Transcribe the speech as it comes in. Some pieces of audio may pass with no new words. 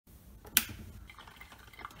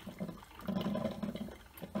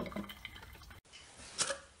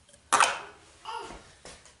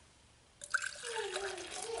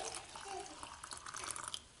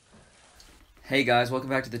Hey guys, welcome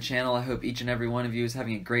back to the channel. I hope each and every one of you is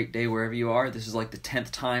having a great day wherever you are. This is like the 10th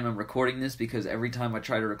time I'm recording this because every time I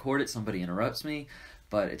try to record it, somebody interrupts me.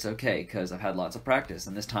 But it's okay because I've had lots of practice,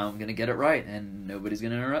 and this time I'm going to get it right, and nobody's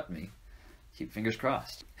going to interrupt me. Keep fingers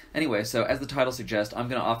crossed. Anyway, so as the title suggests, I'm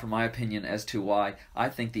going to offer my opinion as to why I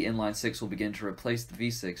think the Inline 6 will begin to replace the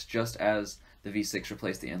V6 just as the V6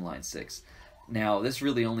 replaced the Inline 6. Now, this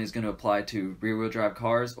really only is going to apply to rear-wheel drive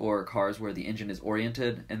cars or cars where the engine is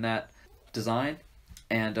oriented in that design,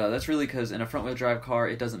 and that's really because in a front-wheel drive car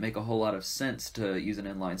it doesn't make a whole lot of sense to use an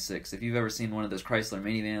inline 6. If you've ever seen one of those Chrysler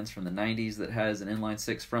minivans from the 90s that has an inline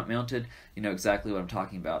 6 front mounted, you know exactly what I'm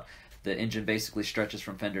talking about. The engine basically stretches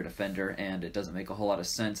from fender to fender and it doesn't make a whole lot of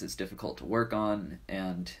sense. It's difficult to work on,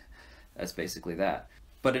 and that's basically that.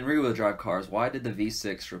 But in rear-wheel drive cars, why did the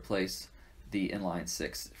V6 replace the inline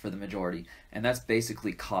 6 for the majority? And that's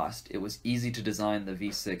basically cost. It was easy to design the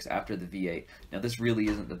V6 after the V8. Now this really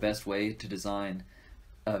isn't the best way to design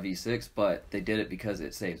a V6, but they did it because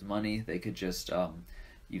it saves money. They could just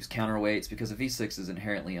use counterweights because a V6 is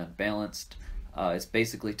inherently unbalanced. It's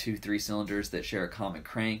basically two 3-cylinders that share a common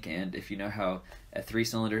crank, and if you know how a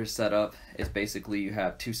 3-cylinder is set up, it's basically you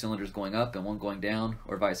have 2 cylinders going up and one going down,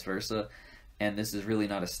 or vice versa, and this is really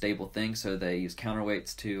not a stable thing, so they use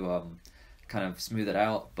counterweights to kind of smooth it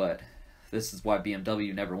out. But this is why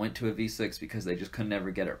BMW never went to a V6, because they just could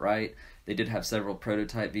never get it right. They did have several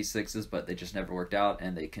prototype V6s, but they just never worked out,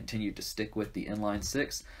 and they continued to stick with the inline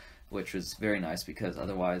 6, which was very nice because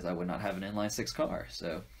otherwise I would not have an inline 6 car.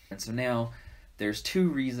 So now there's 2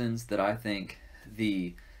 reasons that I think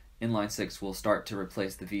the inline 6 will start to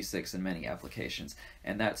replace the V6 in many applications,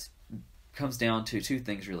 and that comes down to 2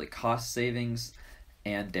 things really: cost savings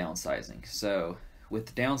and downsizing. So with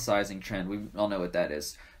the downsizing trend, we all know what that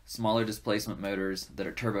is. Smaller displacement motors that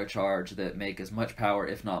are turbocharged that make as much power,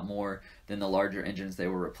 if not more, than the larger engines they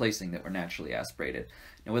were replacing that were naturally aspirated.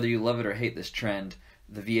 Now, whether you love it or hate this trend,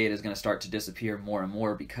 the V8 is going to start to disappear more and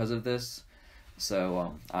more because of this.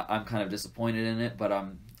 So I'm kind of disappointed in it, but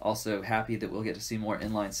I'm also happy that we'll get to see more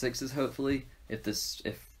inline 6s, hopefully,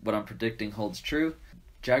 if what I'm predicting holds true.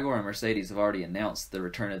 Jaguar and Mercedes have already announced the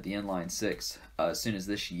return of the inline 6 as soon as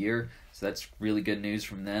this year, so that's really good news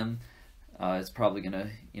from them. It's probably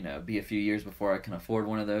going to be a few years before I can afford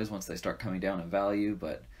one of those once they start coming down in value,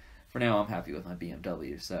 but for now I'm happy with my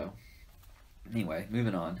BMW. So anyway,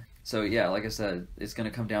 moving on. So yeah, like I said, it's going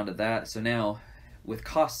to come down to that. So now with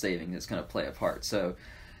cost saving, it's going to play a part. So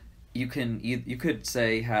you could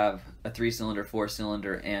say have a 3-cylinder,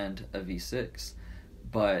 4-cylinder, and a V6,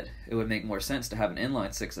 but it would make more sense to have an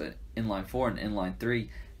inline 6, an inline 4, and an inline 3,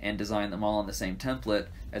 and design them all on the same template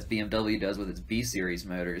as BMW does with its B series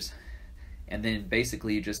motors. And then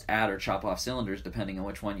basically you just add or chop off cylinders depending on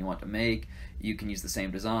which one you want to make. You can use the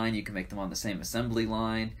same design, you can make them on the same assembly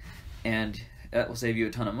line, and that will save you a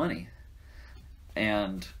ton of money.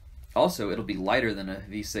 And also it'll be lighter than a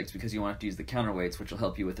V6 because you won't have to use the counterweights, which will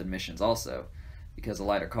help you with emissions also, because a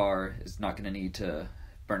lighter car is not going to need to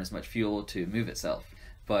burn as much fuel to move itself.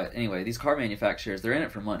 But anyway, these car manufacturers, they're in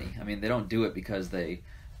it for money. I mean, they don't do it because they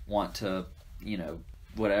want to,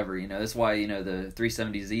 whatever, that's why, the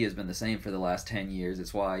 370Z has been the same for the last 10 years.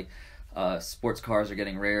 It's why sports cars are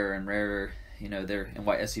getting rarer and rarer, and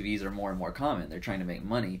why SUVs are more and more common. They're trying to make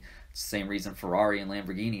money. It's the same reason Ferrari and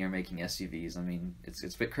Lamborghini are making SUVs. I mean, it's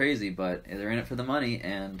a bit crazy, but they're in it for the money,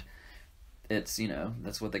 and it's,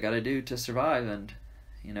 that's what they got to do to survive. And,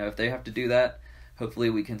 if they have to do that, hopefully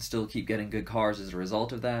we can still keep getting good cars as a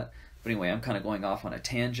result of that. But anyway, I'm kind of going off on a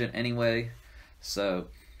tangent anyway. So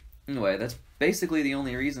anyway, that's basically the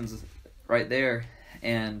only reasons right there.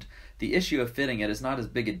 And the issue of fitting it is not as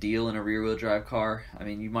big a deal in a rear-wheel drive car. I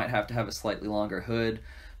mean, you might have to have a slightly longer hood,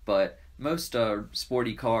 but most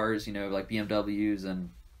sporty cars, like BMWs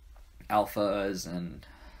and Alphas and,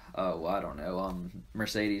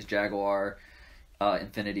 Mercedes, Jaguar,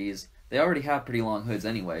 Infinities, they already have pretty long hoods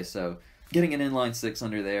anyway, so getting an inline 6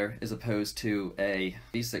 under there as opposed to a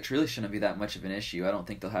V6 really shouldn't be that much of an issue. I don't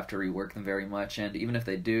think they'll have to rework them very much, and even if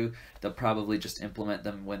they do, they'll probably just implement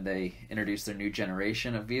them when they introduce their new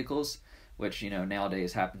generation of vehicles, which,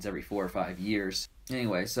 nowadays happens every 4 or 5 years.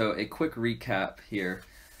 Anyway, so a quick recap here.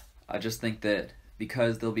 I just think that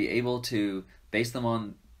because they'll be able to base them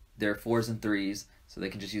on their 4s and 3s, so they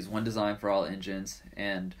can just use one design for all engines,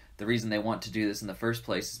 and the reason they want to do this in the first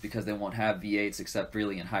place is because they won't have V8s except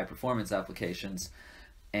really in high performance applications,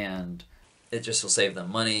 and it just will save them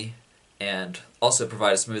money and also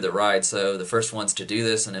provide a smoother ride. So the first ones to do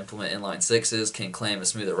this and implement inline 6s can claim a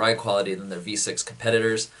smoother ride quality than their V6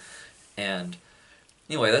 competitors. And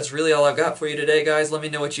anyway, that's really all I've got for you today, guys. Let me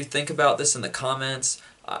know what you think about this in the comments.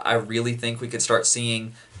 I really think we could start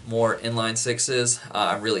seeing more inline sixes.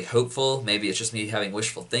 I'm really hopeful. Maybe it's just me having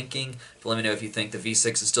wishful thinking. But let me know if you think the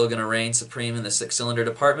V6 is still going to reign supreme in the six-cylinder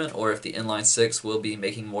department, or if the inline six will be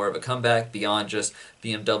making more of a comeback beyond just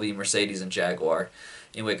BMW, Mercedes, and Jaguar.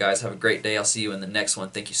 Anyway, guys, have a great day. I'll see you in the next one.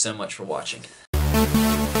 Thank you so much for watching.